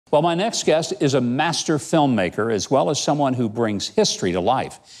Well, my next guest is a master filmmaker as well as someone who brings history to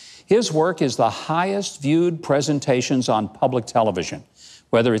life. His work is the highest viewed presentations on public television,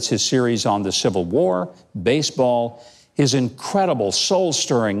 whether it's his series on the Civil War, baseball, his incredible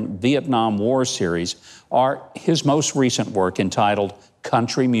soul-stirring Vietnam War series, or his most recent work entitled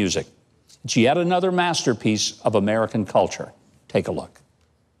Country Music. It's yet another masterpiece of American culture. Take a look.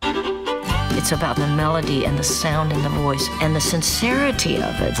 It's about the melody and the sound in the voice and the sincerity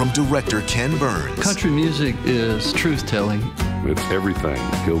of it. From director Ken Burns. Country music is truth-telling. It's everything.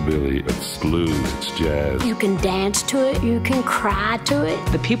 It's hillbilly, it's blues, it's jazz. You can dance to it, you can cry to it.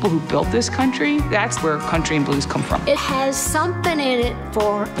 The people who built this country, that's where country and blues come from. It has something in it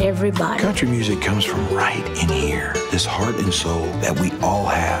for everybody. Country music comes from right in here, this heart and soul that we all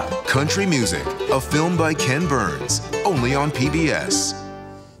have. Country Music, a film by Ken Burns, only on PBS.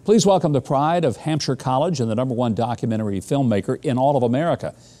 Please welcome the pride of Hampshire College and the #1 documentary filmmaker in all of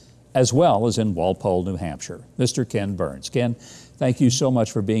America, as well as in Walpole, New Hampshire, Mr. Ken Burns. Ken, thank you so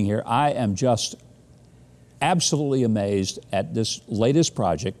much for being here. I am just absolutely amazed at this latest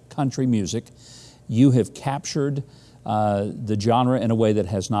project, Country Music. You have captured the genre in a way that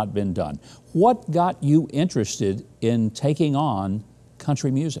has not been done. What got you interested in taking on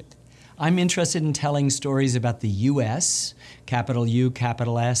country music? I'm interested in telling stories about the U.S., capital U,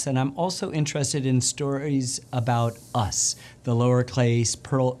 capital S, and I'm also interested in stories about us, the lowercase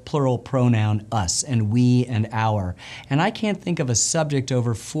plural pronoun us, and we and our. And I can't think of a subject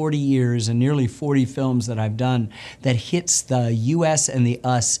over 40 years and nearly 40 films that I've done that hits the U.S. and the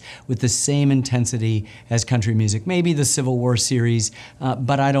us with the same intensity as country music. Maybe the Civil War series,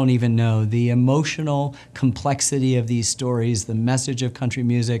 but I don't even know. The emotional complexity of these stories, the message of country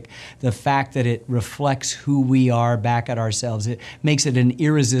music, the fact that it reflects who we are back at ourselves, it makes it an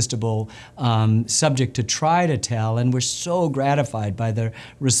irresistible subject to try to tell, and we're so gratified by the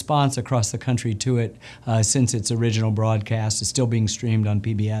response across the country to it since its original broadcast. It's still being streamed on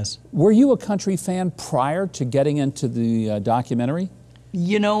PBS. Were you a country fan prior to getting into the documentary?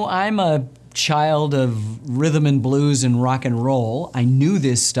 You know, I'm a child of rhythm and blues and rock and roll. I knew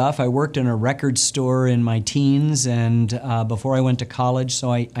this stuff. I worked in a record store in my teens and before I went to college,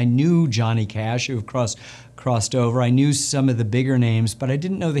 so I knew Johnny Cash, who of course crossed over. I knew some of the bigger names, but I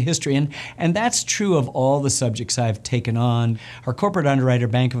didn't know the history. And that's true of all the subjects I've taken on. Our corporate underwriter,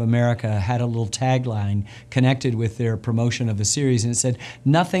 Bank of America, had a little tagline connected with their promotion of the series, and it said,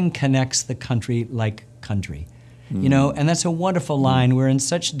 "Nothing connects the country like country." You know, and that's a wonderful line. We're in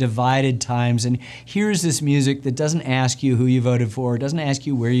such divided times, and here's this music that doesn't ask you who you voted for, doesn't ask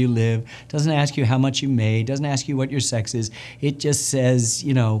you where you live, doesn't ask you how much you made, doesn't ask you what your sex is. It just says,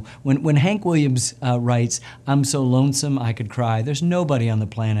 you know, when Hank Williams writes, "I'm so lonesome I could cry," there's nobody on the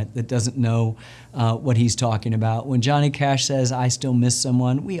planet that doesn't know what he's talking about. When Johnny Cash says, "I still miss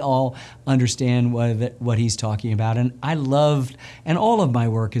someone," we all understand what he's talking about. And I loved, and all of my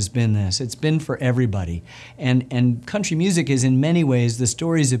work has been this. It's been for everybody. And country music is in many ways the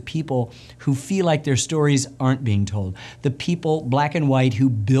stories of people who feel like their stories aren't being told. The people, black and white, who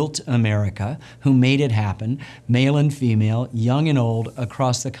built America, who made it happen, male and female, young and old,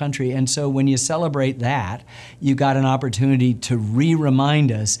 across the country. And so when you celebrate that, you got an opportunity to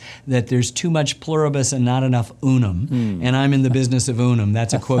re-remind us that there's too much pluribus and not enough unum. And I'm in the business of unum.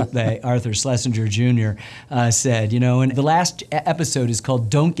 That's a quote that Arthur Schlesinger Jr. Said, you know. And the last episode is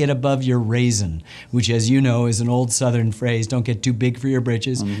called "Don't Get Above Your Raisin," which, as you know, is an old Southern phrase. Don't get too big for your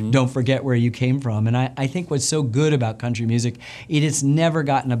britches. Don't forget where you came from. And I think what's so good about country music, it has never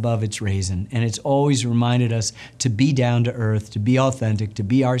gotten above its raisin. And it's always reminded us to be down to earth, to be authentic, to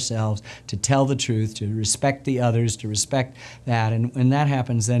be ourselves, to tell the truth, to respect the others, to respect that. And when that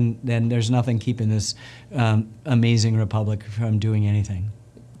happens, then there's nothing keeping this amazing republic from doing anything.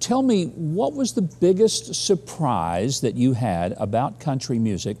 Tell me, what was the biggest surprise that you had about country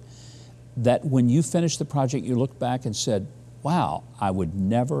music that when you finished the project, you looked back and said, wow, I would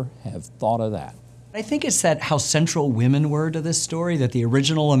never have thought of that? I think it's that how central women were to this story, that the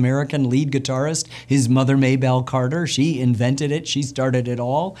original American lead guitarist, his mother Maybelle Carter, she invented it, she started it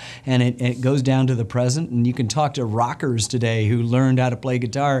all, and it goes down to the present. And you can talk to rockers today who learned how to play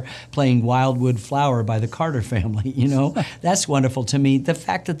guitar playing Wildwood Flower by the Carter family, you know? That's wonderful to me. The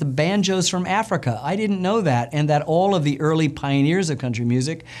fact that the banjo's from Africa, I didn't know that, and that all of the early pioneers of country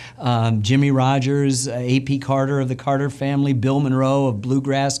music, Jimmy Rogers, A.P. Carter of the Carter family, Bill Monroe of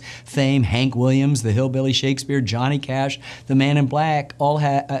bluegrass fame, Hank Williams, the hillbilly Shakespeare, Johnny Cash, the Man in Black, all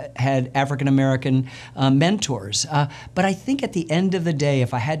had African-American mentors. But I think at the end of the day,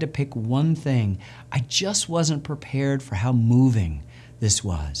 if I had to pick one thing, I just wasn't prepared for how moving this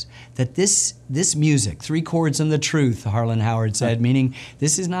was. That this music, 3 chords and the truth, Harlan Howard said, meaning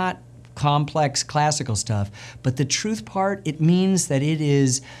this is not complex classical stuff, but the truth part, it means that it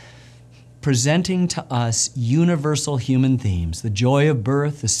is presenting to us universal human themes, the joy of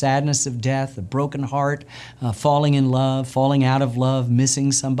birth, the sadness of death, the broken heart, falling in love, falling out of love,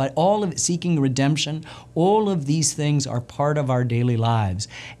 missing somebody, all of it, seeking redemption. All of these things are part of our daily lives.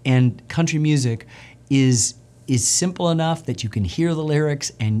 And country music is simple enough that you can hear the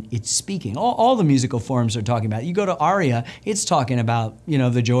lyrics and it's speaking. All the musical forms are talking about it. You go to aria, it's talking about, you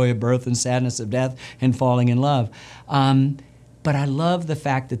know, the joy of birth and sadness of death and falling in love. But I love the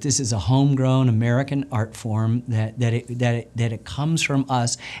fact that this is a homegrown American art form, that it comes from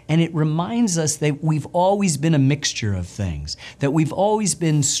us, and it reminds us that we've always been a mixture of things, that we've always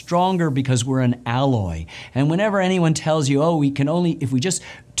been stronger because we're an alloy. And whenever anyone tells you, oh, we can only, if we just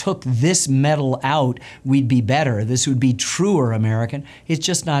took this metal out, we'd be better, this would be truer American, it's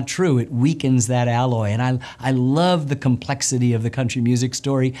just not true. It weakens that alloy. And I love the complexity of the country music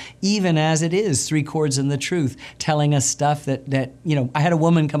story, even as it is 3 chords and the truth, telling us stuff that you know, I had a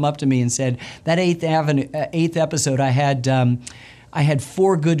woman come up to me and said, that 8th episode, I had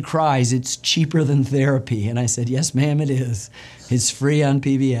 4 good cries, it's cheaper than therapy. And I said, yes, ma'am, it is. It's free on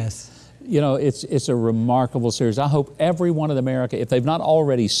PBS. You know, it's a remarkable series. I hope everyone in America, if they've not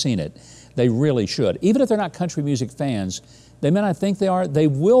already seen it, they really should. Even if they're not country music fans, they may not think they are, they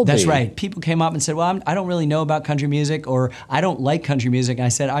will be. That's right. People came up and said, well, I don't really know about country music, or I don't like country music. And I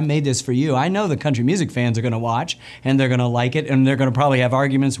said, I made this for you. I know the country music fans are going to watch, and they're going to like it, and they're going to probably have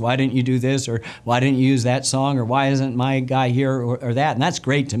arguments, why didn't you do this, or why didn't you use that song, or why isn't my guy here, or that. And that's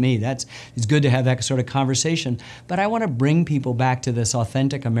great to me. It's good to have that sort of conversation. But I want to bring people back to this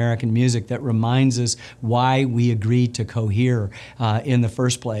authentic American music that reminds us why we agreed to cohere in the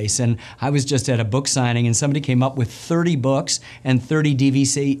first place. And I was just at a book signing, and somebody came up with 30 books and 30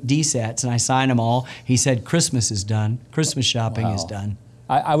 DVD sets, and I signed them all. He said, Christmas is done. Christmas shopping is done.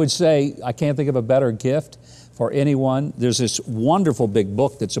 I would say I can't think of a better gift for anyone. There's this wonderful big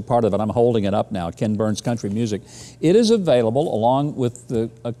book that's a part of it. I'm holding it up now, Ken Burns' Country Music. It is available along with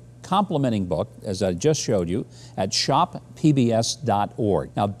a complementing book, as I just showed you, at shoppbs.org.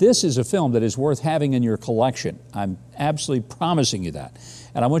 Now, this is a film that is worth having in your collection. I'm absolutely promising you that.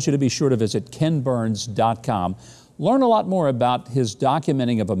 And I want you to be sure to visit kenburns.com. Learn a lot more about his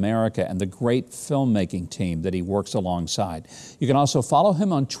documenting of America and the great filmmaking team that he works alongside. You can also follow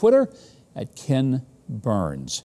him on Twitter at Ken Burns.